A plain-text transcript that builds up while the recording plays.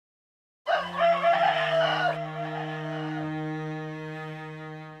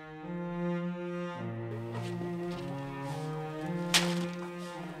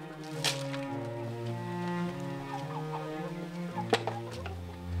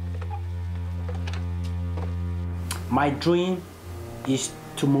My dream is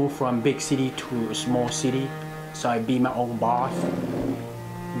to move from big city to a small city, so I be my own boss,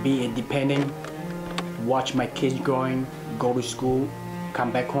 be independent, watch my kids growing, go to school,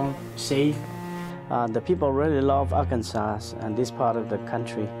 come back home safe. The people really love Arkansas and this part of the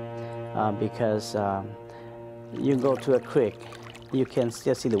country because you go to a creek, you can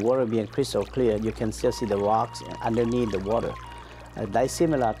still see the water being crystal clear. You can still see the rocks underneath the water. That's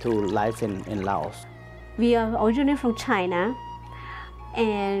similar to life in Laos. We are originally from China,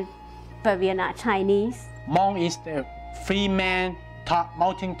 but we are not Chinese. Hmong is the free man,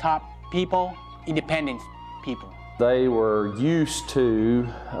 mountain top people, independent people. They were used to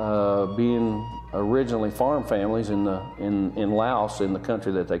being originally farm families in Laos, in the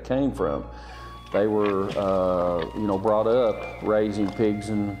country that they came from. They were, brought up raising pigs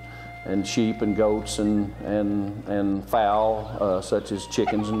and sheep and goats and fowl, such as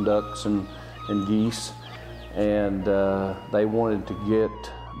chickens and ducks and geese. And they wanted to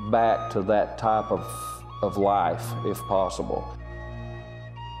get back to that type of life, if possible.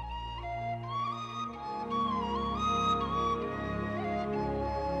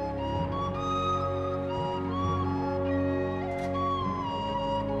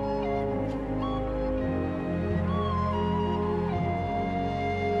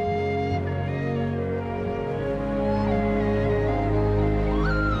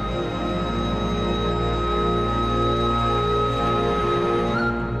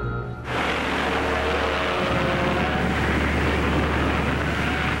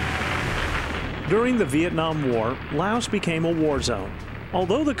 During the Vietnam War, Laos became a war zone.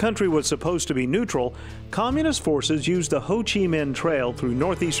 Although the country was supposed to be neutral, communist forces used the Ho Chi Minh Trail through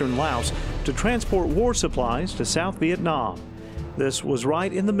northeastern Laos to transport war supplies to South Vietnam. This was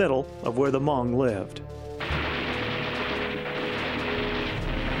right in the middle of where the Hmong lived.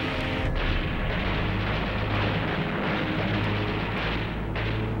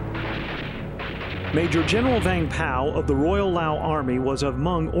 Major General Vang Pao of the Royal Lao Army was of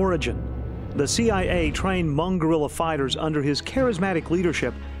Hmong origin. The CIA trained Hmong guerrilla fighters under his charismatic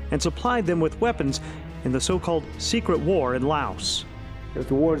leadership and supplied them with weapons in the so-called secret war in Laos. If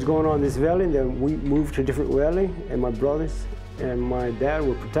the war is going on in this valley, then we moved to a different valley, and my brothers and my dad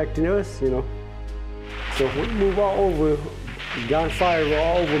were protecting us, So if we move all over, gunfire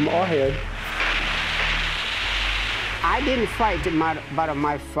all over our head. I didn't fight, but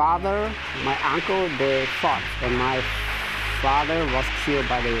my father, my uncle, they fought, and my father was killed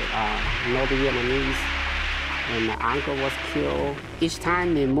by the North Vietnamese, and my uncle was killed. Each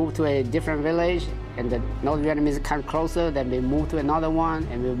time they moved to a different village, and the North Vietnamese come closer, then they move to another one,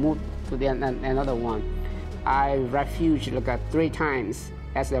 and we move to another one. I refuged 3 times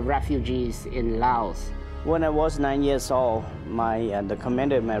as a refugees in Laos. When I was 9 years old, the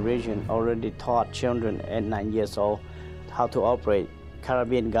commander of my region already taught children at 9 years old how to operate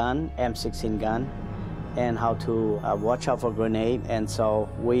carabine gun, M16 gun, and how to watch out for grenade. And so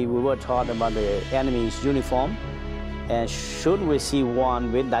we were taught about the enemy's uniform. And should we see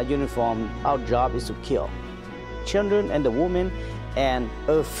one with that uniform, our job is to kill. Children and the women and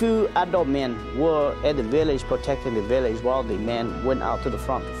a few adult men were at the village protecting the village while the men went out to the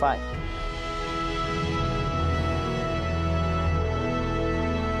front to fight.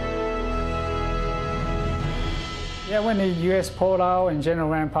 Yeah, when the U.S. pulled out and General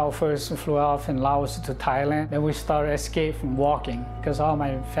Vang Pao first flew off in Laos to Thailand, then we started escape from walking because all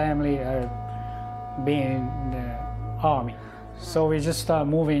my family are being in the army. So we just started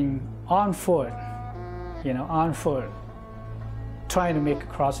moving on foot, on foot, trying to make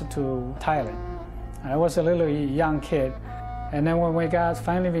across to Thailand. I was a little young kid, and then when we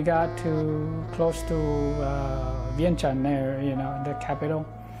finally got to close to Vientiane there, the capital,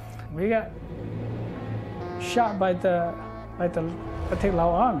 we got shot by the Lao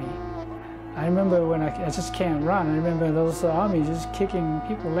army. I remember when I just can't run. I remember those armies just kicking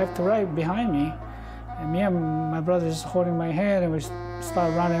people left to right behind me, and me and my brother just holding my hand, and we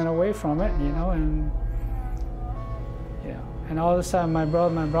start running away from it, and all of a sudden my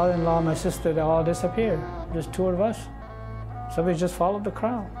brother-in-law, my sister, they all disappeared. Just 2 of us. So we just followed the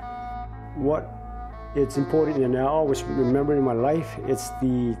crowd. What it's important, and I always remember in my life, it's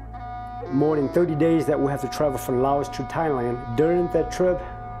the more than 30 days that we have to travel from Laos to Thailand. During that trip,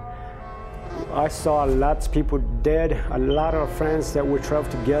 I saw lots of people dead. A lot of friends that we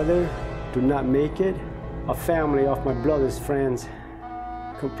traveled together do not make it. A family of my brother's friends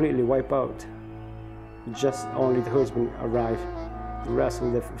completely wiped out. Just only the husband arrived. The rest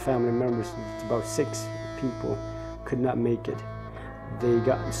of the family members, about 6 people, could not make it.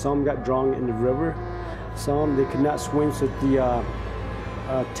 Some got drowned in the river. Some they could not swim, so the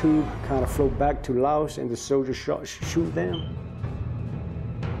tube kind of float back to Laos, and the soldiers shoot them.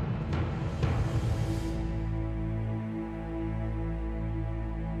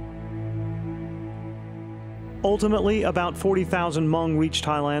 Ultimately, about 40,000 Hmong reached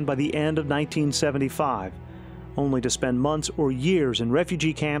Thailand by the end of 1975, only to spend months or years in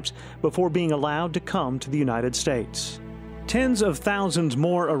refugee camps before being allowed to come to the United States. Tens of thousands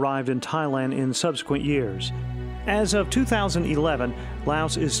more arrived in Thailand in subsequent years. As of 2011,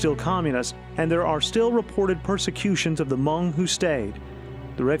 Laos is still communist, and there are still reported persecutions of the Hmong who stayed.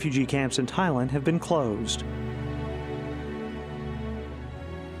 The refugee camps in Thailand have been closed.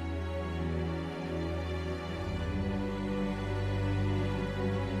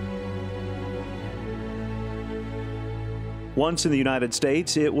 Once in the United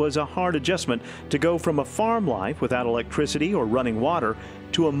States, it was a hard adjustment to go from a farm life without electricity or running water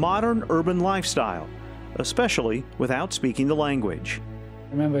to a modern urban lifestyle, especially without speaking the language.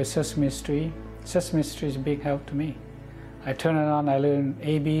 Remember Sesame Street? Sesame Street is a big help to me. I turn it on, I learn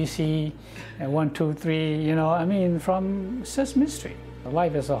A, B, C, and 1, 2, 3, you know, I mean, from Sesame Street.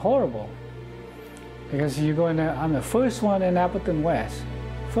 Life is horrible because you go in there, I'm the first one in Appleton West,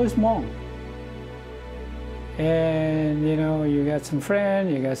 first Hmong. And you know, you got some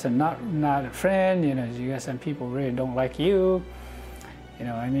friends, you got some not a friend, you know, you got some people really don't like you. You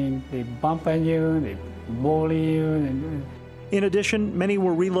know, I mean, they bump on you, they bully you. In addition, many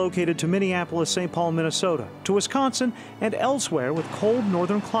were relocated to Minneapolis, St. Paul, Minnesota, to Wisconsin, and elsewhere with cold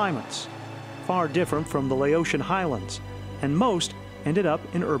northern climates, far different from the Laotian highlands, and most ended up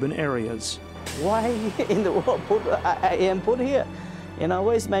in urban areas. Why in the world I am put here? You know,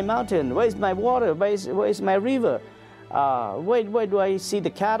 where's my mountain? Where's my water? Where's my river? Where do I see the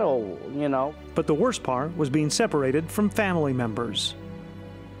cattle, you know? But the worst part was being separated from family members.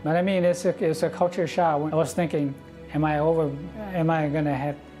 But I mean, it's a culture shock. I was thinking, am I gonna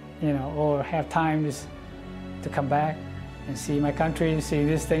have, you know, or have time to come back and see my country, see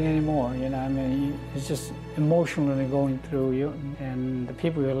this thing anymore, you know? I mean, it's just emotionally going through you. And the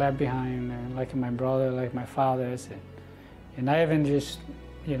people you left behind, like my brother, like my father, and I haven't just,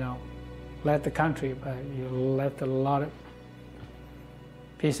 you know, left the country, but you left a lot of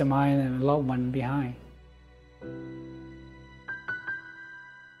peace of mind and a loved one behind.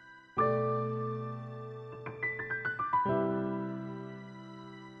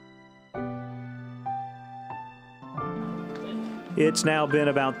 It's now been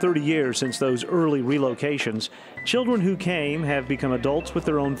about 30 years since those early relocations. Children who came have become adults with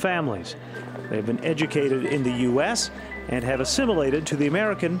their own families. They've been educated in the U.S. and have assimilated to the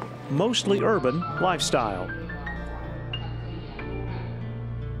American, mostly urban, lifestyle.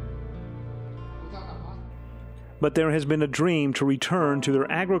 But there has been a dream to return to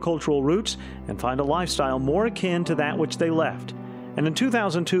their agricultural roots and find a lifestyle more akin to that which they left. And in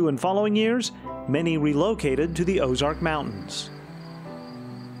 2002 and following years, many relocated to the Ozark Mountains.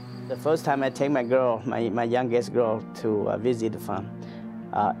 The first time I take my girl, my youngest girl, to visit the farm,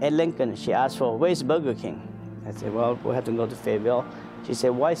 at Lincoln, she asked for, where's Burger King? I said, well, we have to go to Fayetteville. She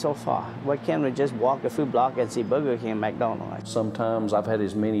said, why so far? Why can't we just walk a few blocks and see Burger King and McDonald's? Sometimes I've had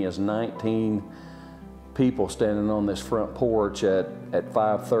as many as 19 people standing on this front porch at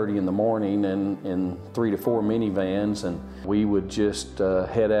 5:30 in the morning in 3 to 4 minivans, and we would just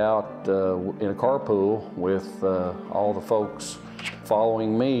head out in a carpool with all the folks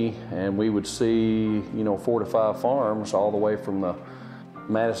following me, and we would see, you know, 4 to 5 farms all the way from the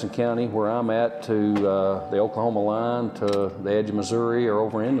Madison County, where I'm at, to the Oklahoma line, to the edge of Missouri, or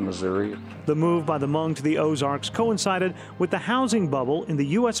over into Missouri. The move by the Hmong to the Ozarks coincided with the housing bubble in the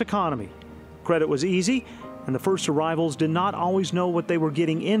U.S. economy. Credit was easy, and the first arrivals did not always know what they were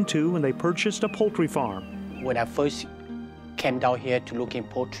getting into when they purchased a poultry farm. When I first came down here to look in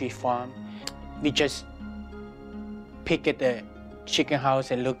poultry farm, we just pick at the chicken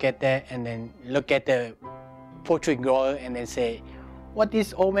house and look at that, and then look at the poultry grower and then say, what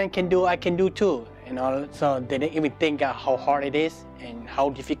this old man can do, I can do too. You know, so they didn't even think how hard it is and how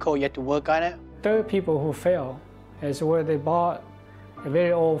difficult you have to work on it. Third people who fail is where they bought a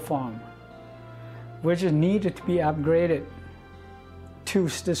very old farm, which needed to be upgraded to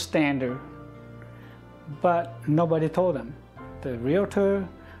the standard, but nobody told them. The realtor,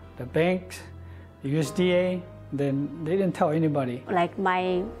 the banks, the USDA, then they didn't tell anybody. Like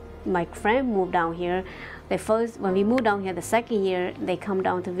my friend moved down here. When we moved down here the second year, they come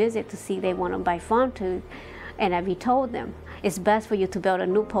down to visit to see they want to buy farm too. And we told them, it's best for you to build a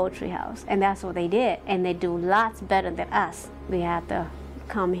new poultry house. And that's what they did. And they do lots better than us. We had to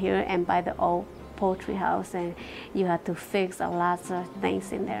come here and buy the old poultry house, and you have to fix a lot of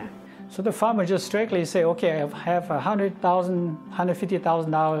things in there. So the farmer just strictly say, okay, I have $100,000,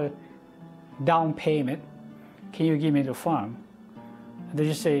 $150,000 down payment. Can you give me the farm? And they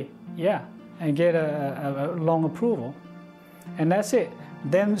just say, yeah, and get a loan approval. And that's it.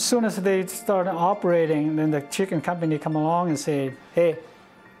 Then as soon as they start operating, then the chicken company come along and say, hey,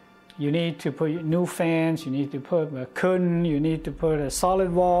 you need to put new fence, you need to put a curtain, you need to put a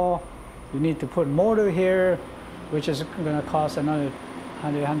solid wall, you need to put motor here, which is going to cost another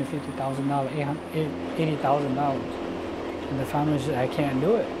 $150,000, $80,000. And the farmer says, I can't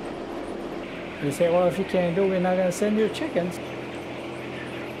do it. They say, well, if you can't do it, we're not going to send you chickens.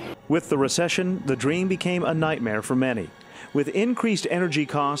 With the recession, the dream became a nightmare for many. With increased energy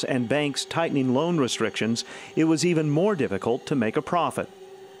costs and banks tightening loan restrictions, it was even more difficult to make a profit.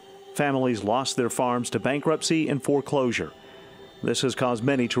 Families lost their farms to bankruptcy and foreclosure. This has caused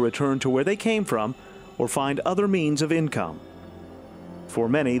many to return to where they came from or find other means of income. For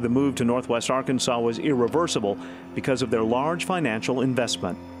many, the move to Northwest Arkansas was irreversible because of their large financial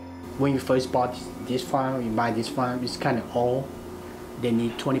investment. When you first bought this farm, you buy this farm, it's kind of old. They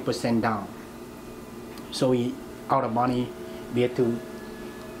need 20% down. So we out of money, we had to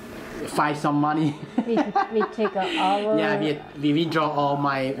find some money. we take our yeah, we withdraw all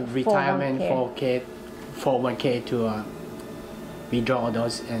my retirement 401k to withdraw all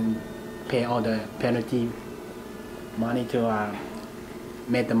those and pay all the penalty money to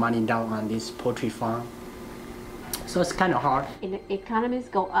make the money down on this poultry farm. So it's kind of hard. Economies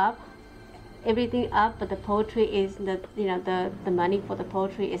go up, everything up, but the poultry is the money for the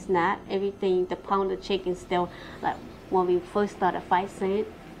poultry is not. Everything, the pound of chicken still, like when we first started 5 cents,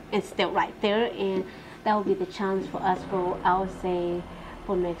 it's still right there, and that will be the challenge for us for, I would say,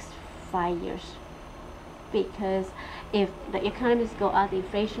 for next 5 years. Because if the economies go up, the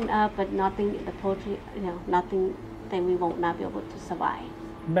inflation up, but nothing, the poultry, nothing, then we won't not be able to survive.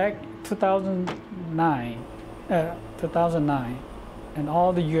 Back 2009, and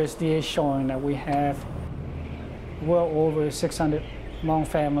all the USDA showing that we have well over 600 Hmong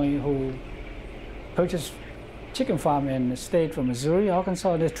family who purchased chicken farm in the state from Missouri,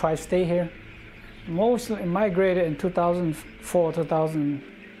 Arkansas, the tri-state here. Mostly migrated in 2004,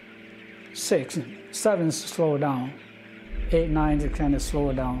 2006. 7 slowed down. 8, 9 kind of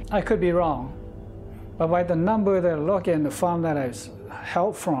slowed down. I could be wrong, but by the number that I look in the farm that I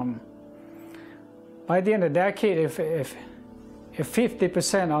helped from, by the end of the decade, if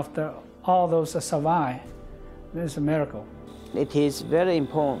 50% of all those survive, it's a miracle. It is very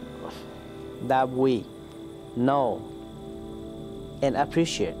important that we know and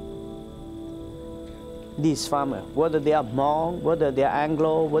appreciate these farmers, whether they are Hmong, whether they are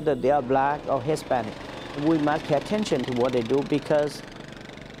Anglo, whether they are black or Hispanic. We must pay attention to what they do, because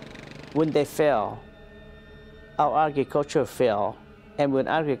when they fail, our agriculture fails, and when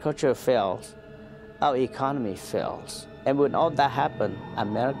agriculture fails, our economy fails. And when all that happens,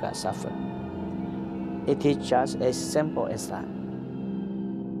 America suffers. It is just as simple as that.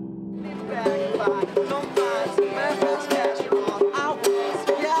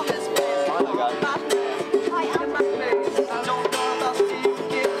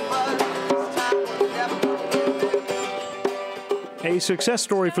 A success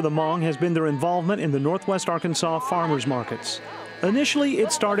story for the Hmong has been their involvement in the Northwest Arkansas farmers markets. Initially,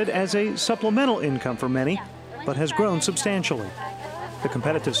 it started as a supplemental income for many, but has grown substantially. The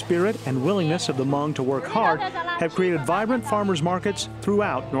competitive spirit and willingness of the Hmong to work hard have created vibrant farmers markets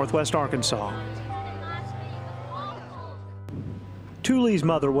throughout Northwest Arkansas. Thule's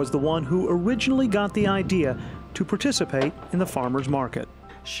mother was the one who originally got the idea to participate in the farmers market.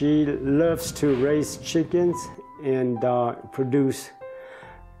 She loves to raise chickens and produce,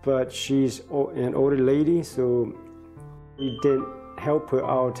 but she's an older lady, so we didn't help her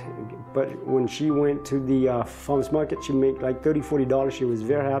out. But when she went to the farmers market, she made like $30, $40. She was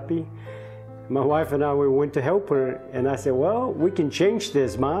very happy. My wife and I, we went to help her, and I said, well, we can change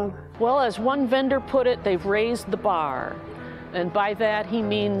this, Mom. Well, as one vendor put it, they've raised the bar. And by that, he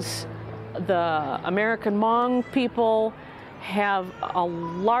means the American Hmong people have a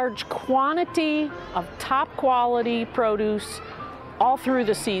large quantity of top quality produce all through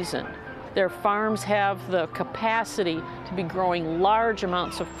the season. Their farms have the capacity to be growing large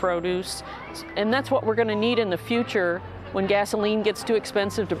amounts of produce, and that's what we're going to need in the future when gasoline gets too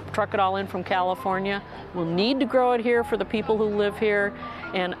expensive to truck it all in from California. We'll need to grow it here for the people who live here,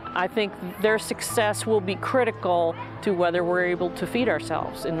 and I think their success will be critical to whether we're able to feed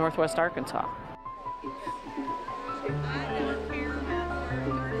ourselves in Northwest Arkansas.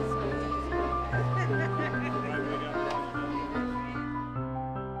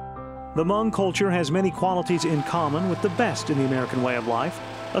 The Hmong culture has many qualities in common with the best in the American way of life.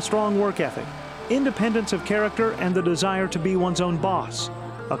 a strong work ethic, independence of character, and the desire to be one's own boss,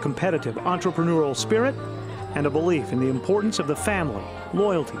 a competitive entrepreneurial spirit, and a belief in the importance of the family,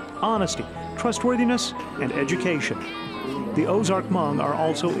 loyalty, honesty, trustworthiness, and education. The Ozark Hmong are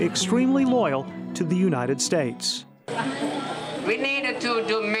also extremely loyal to the United States. We need to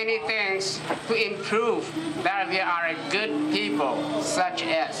do many things to improve that we are a good people, such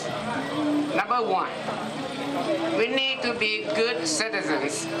as, number one, we need to be good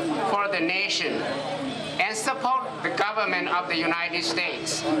citizens for the nation and support the government of the United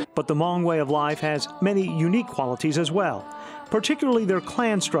States. But the Hmong way of life has many unique qualities as well, particularly their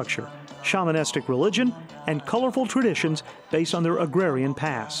clan structure, shamanistic religion, and colorful traditions based on their agrarian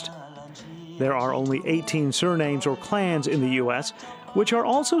past. There are only 18 surnames or clans in the U.S., which are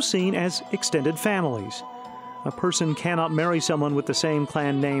also seen as extended families. A person cannot marry someone with the same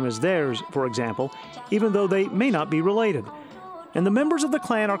clan name as theirs, for example, even though they may not be related. And the members of the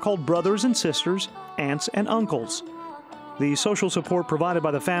clan are called brothers and sisters, aunts and uncles. The social support provided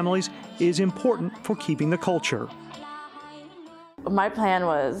by the families is important for keeping the culture. My plan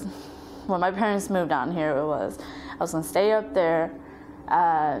was, when my parents moved down here, I was going to stay up there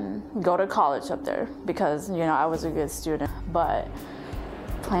and go to college up there because, you know, I was a good student. But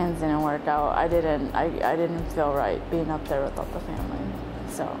plans didn't work out. I didn't feel right being up there without the family.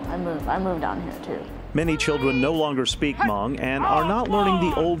 So I moved down here too. Many children no longer speak Hmong and are not learning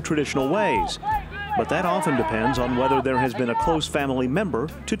the old traditional ways. But that often depends on whether there has been a close family member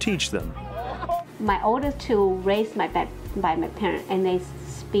to teach them. My older two raised by my parents, and they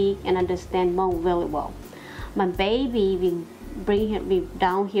speak and understand Hmong really well. My baby, we bring him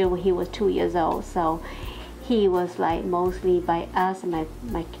down here when he was 2 years old, so he was like mostly by us and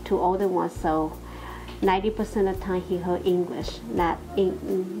my two older ones, so 90% of the time he heard English, not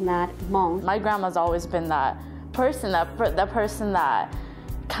Hmong. My grandma's always been that person that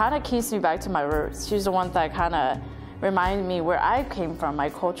kind of keeps me back to my roots. She's the one that kind of reminded me where I came from, my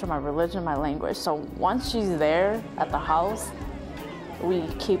culture, my religion, my language. So once she's there at the house, we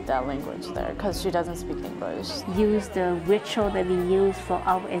keep that language there because she doesn't speak English. Use the ritual that we use for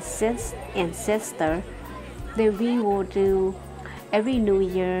our ancestor that we will do every New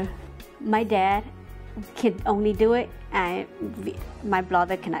Year. My dad can only do it, and my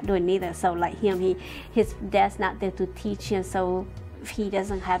brother cannot do it neither. So like him, his dad's not there to teach him, so he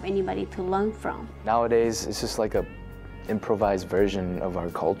doesn't have anybody to learn from. Nowadays, it's just like a improvised version of our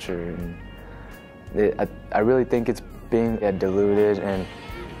culture. And I really think it's being diluted, and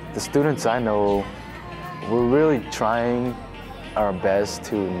the students I know, we're really trying our best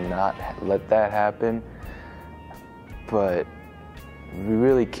to not let that happen, but we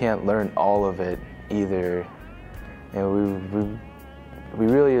really can't learn all of it either. And we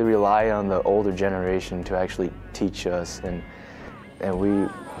really rely on the older generation to actually teach us, and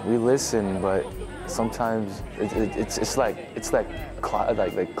we listen, but sometimes it's like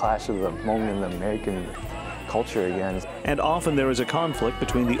the clash of the Hmong and the American culture again. And often there is a conflict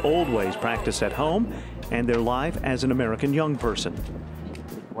between the old ways practiced at home and their life as an American young person.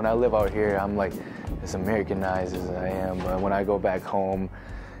 When I live out here, I'm like as Americanized as I am, but when I go back home,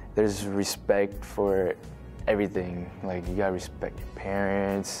 there's respect for everything. Like, you gotta respect your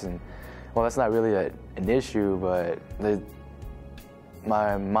parents, and well, that's not really an issue, but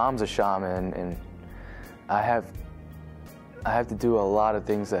my mom's a shaman, and I have to do a lot of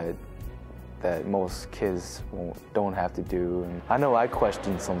things that most kids don't have to do. And I know I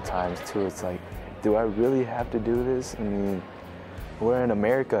question sometimes too. It's like, do I really have to do this? I mean, we're in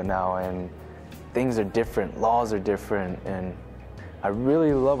America now, and things are different, laws are different, and I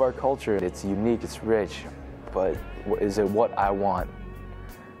really love our culture. It's unique, it's rich, but is it what I want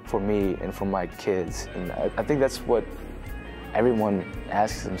for me and for my kids? And I think that's what everyone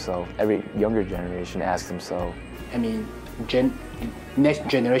asks themselves, every younger generation asks themselves. I mean, next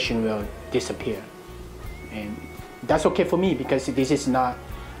generation will disappear, and that's okay for me because this is not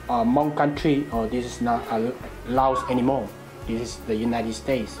a Hmong country, or this is not Laos anymore. This is the United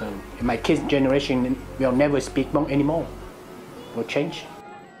States. So my kids' generation will never speak Hmong anymore. Will change.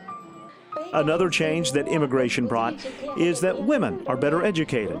 Another change that immigration brought is that women are better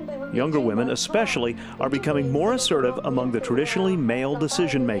educated. Younger women especially are becoming more assertive among the traditionally male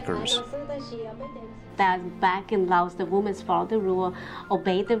decision makers. That back in Laos, the women follow the rule,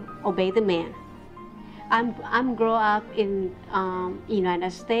 obey the man. I'm grow up in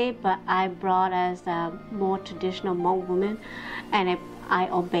United States, but I brought as a more traditional Hmong woman, and I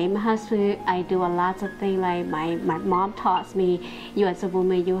obey my husband. I do a lot of things like my mom taught me, you as a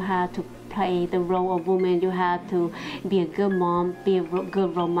woman, you have to play the role of woman, you have to be a good mom, be a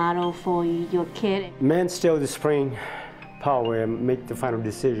good role model for your kid. Men steal the spring power and make the final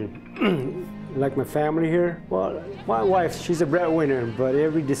decision. Like my family here, well, my wife, she's a breadwinner, but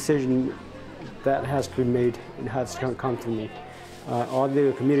every decision that has to be made, it has to come to me. All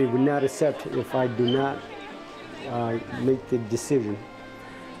the community would not accept if I do not make the decision.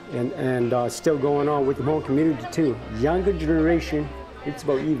 And still going on with the Hmong community too. Younger generation, it's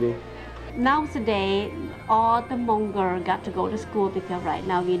about even. Nowadays, all the Hmong girls got to go to school because right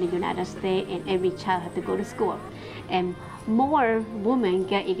now we're in the United States and every child has to go to school. And more women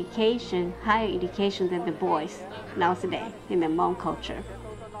get education, higher education than the boys nowadays in the Hmong culture.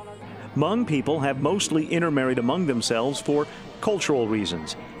 Hmong people have mostly intermarried among themselves for cultural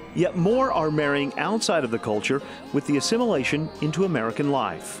reasons. Yet more are marrying outside of the culture with the assimilation into American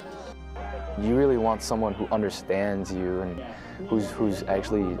life. You really want someone who understands you and who's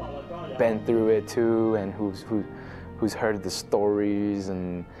actually been through it too, and who's heard the stories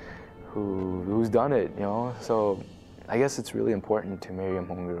and who's done it, you know. So I guess it's really important to marry a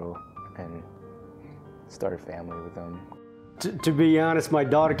Hmong girl and start a family with them. To be honest, my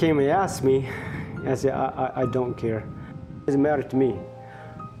daughter came and asked me. I said, I don't care. It doesn't matter to me.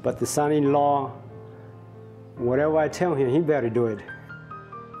 But the son-in-law, whatever I tell him, he better do it.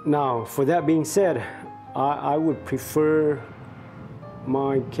 Now, for that being said, I would prefer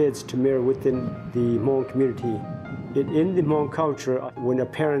my kids to marry within the Hmong community. In the Hmong culture, when the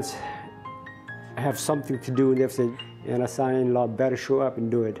parents have something to do, they say, and a son-in-law better show up and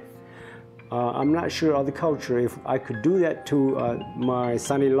do it. I'm not sure other culture if I could do that to my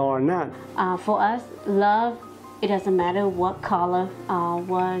son-in-law or not. For us, love, it doesn't matter what color,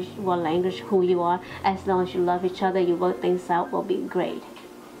 what language, who you are. As long as you love each other, you work things out, will be great.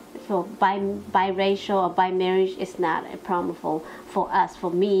 So biracial or by marriage is not a problem for us, for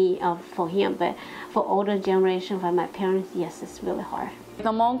me, or for him. But for older generation, for my parents, yes, it's really hard. The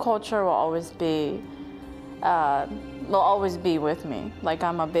Hmong culture will always be with me. Like I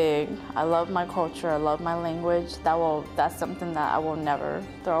love my culture, I love my language. That's something that I will never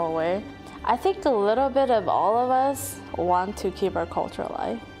throw away. I think a little bit of all of us want to keep our culture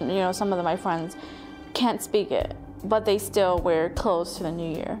alive. You know, some of my friends can't speak it, but they still wear clothes to the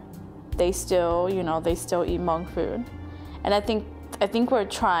New Year. They still, you know, they still eat Hmong food. And I think we're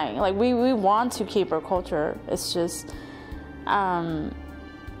trying. Like we want to keep our culture. It's just kind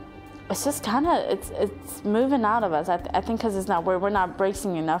of, it's moving out of us. I think because we're not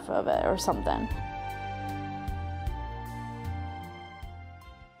bracing enough of it or something.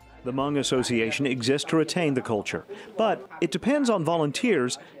 The Hmong Association exists to retain the culture, but it depends on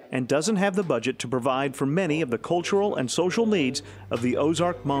volunteers and doesn't have the budget to provide for many of the cultural and social needs of the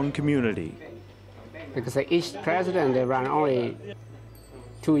Ozark Hmong community. Because each president, they run only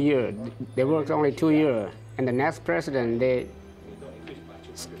 2 years. They work only 2 years. And the next president, they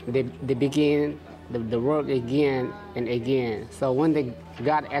begin the work again and again. So when they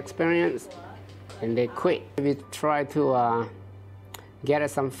got experience, and they quit. We try to get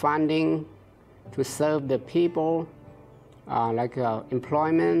some funding to serve the people, like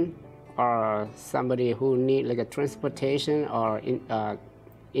employment, or somebody who need like a transportation or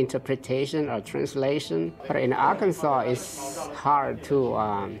interpretation or translation. But in Arkansas, it's hard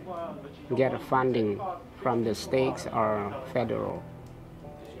to get funding from the states or federal.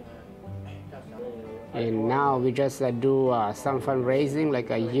 And now we just do some fundraising,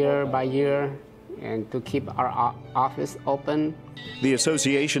 like a year by year, and to keep our office open. The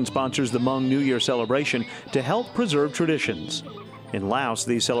association sponsors the Hmong New Year celebration to help preserve traditions. In Laos,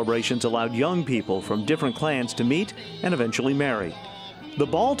 these celebrations allowed young people from different clans to meet and eventually marry. The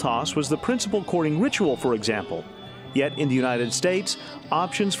ball toss was the principal courting ritual, for example. Yet in the United States,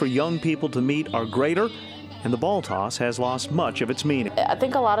 options for young people to meet are greater, and the ball toss has lost much of its meaning. I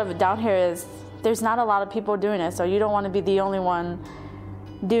think a lot of it down here is there's not a lot of people doing it, so you don't want to be the only one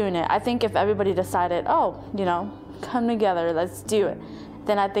doing it. I think if everybody decided, oh, you know, come together, let's do it,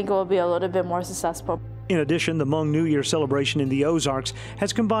 then I think it will be a little bit more successful. In addition, the Hmong New Year celebration in the Ozarks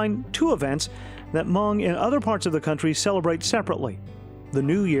has combined two events that Hmong in other parts of the country celebrate separately. The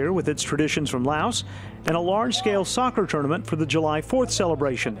New Year with its traditions from Laos, and a large-scale soccer tournament for the July 4th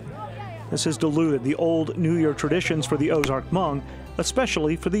celebration. This has diluted the old New Year traditions for the Ozark Hmong,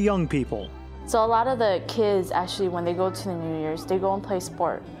 especially for the young people. So a lot of the kids, actually, when they go to the New Year's, they go and play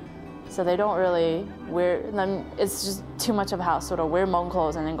sport. So they don't really wear, it's just too much of a hassle to wear Hmong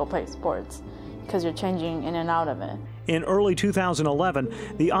clothes and then go play sports, because you're changing in and out of it. In early 2011,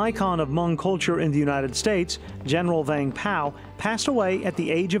 the icon of Hmong culture in the United States, General Vang Pao, passed away at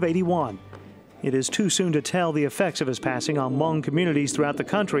the age of 81. It is too soon to tell the effects of his passing on Hmong communities throughout the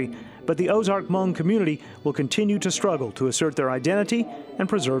country, but the Ozark Hmong community will continue to struggle to assert their identity and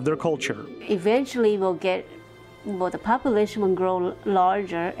preserve their culture. Eventually we'll get Well, the population will grow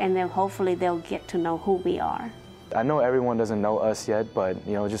larger, and then hopefully they'll get to know who we are. I know everyone doesn't know us yet, but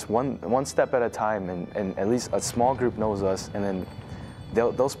just one step at a time, and at least a small group knows us, and then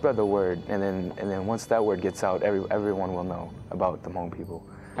they'll spread the word, and then once that word gets out, everyone will know about the Hmong people.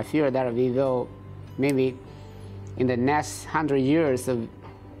 I fear that we will, maybe in the next 100 years,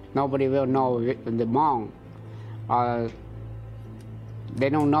 nobody will know the Hmong. They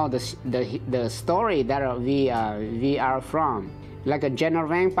don't know the story that we are from. Like a General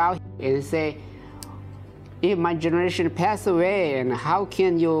Wang Pao, and say, if my generation pass away, and how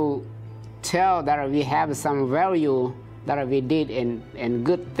can you tell that we have some value that we did and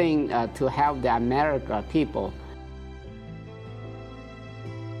good thing to help the American people?